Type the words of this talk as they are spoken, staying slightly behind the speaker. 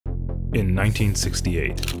In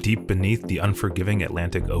 1968, deep beneath the unforgiving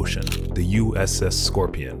Atlantic Ocean, the USS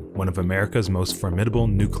Scorpion, one of America's most formidable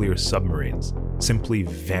nuclear submarines, simply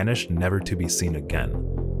vanished never to be seen again.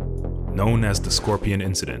 Known as the Scorpion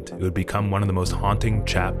Incident, it would become one of the most haunting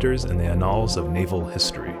chapters in the annals of naval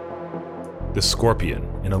history. The Scorpion,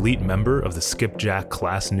 an elite member of the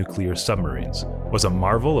Skipjack-class nuclear submarines, was a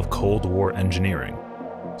marvel of Cold War engineering.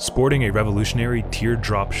 Sporting a revolutionary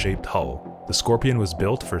teardrop-shaped hull, the Scorpion was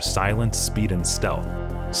built for silent speed and stealth,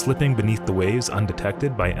 slipping beneath the waves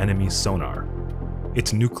undetected by enemy sonar.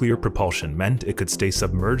 Its nuclear propulsion meant it could stay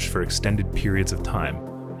submerged for extended periods of time,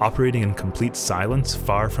 operating in complete silence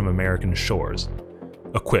far from American shores.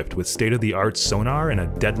 Equipped with state-of-the-art sonar and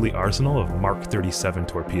a deadly arsenal of Mark 37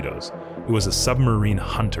 torpedoes, it was a submarine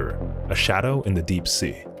hunter, a shadow in the deep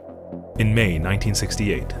sea. In May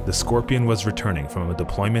 1968, the Scorpion was returning from a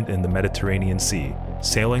deployment in the Mediterranean Sea,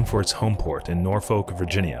 sailing for its home port in Norfolk,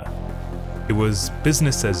 Virginia. It was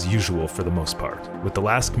business as usual for the most part, with the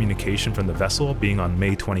last communication from the vessel being on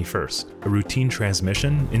May 21st, a routine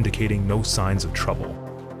transmission indicating no signs of trouble.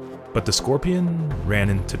 But the Scorpion ran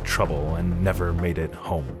into trouble and never made it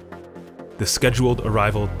home. The scheduled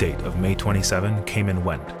arrival date of May 27 came and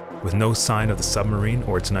went, with no sign of the submarine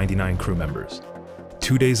or its 99 crew members.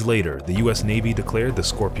 2 days later, the US Navy declared the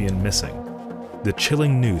Scorpion missing. The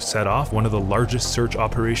chilling news set off one of the largest search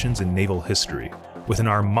operations in naval history, with an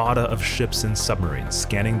armada of ships and submarines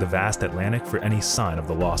scanning the vast Atlantic for any sign of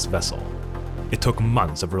the lost vessel. It took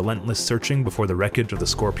months of relentless searching before the wreckage of the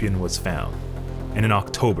Scorpion was found. And in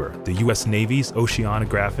October, the US Navy's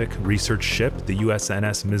oceanographic research ship, the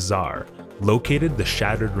USNS Mizar, located the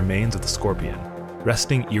shattered remains of the Scorpion,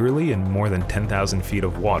 resting eerily in more than 10,000 feet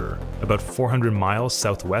of water, about 400 miles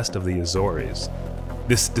southwest of the Azores.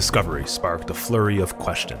 This discovery sparked a flurry of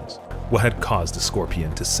questions. What had caused the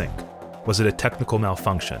Scorpion to sink? Was it a technical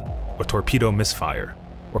malfunction, a torpedo misfire,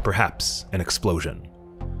 or perhaps an explosion?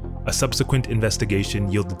 A subsequent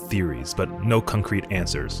investigation yielded theories, but no concrete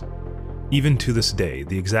answers. Even to this day,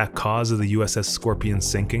 the exact cause of the USS Scorpion's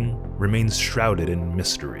sinking remains shrouded in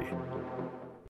mystery.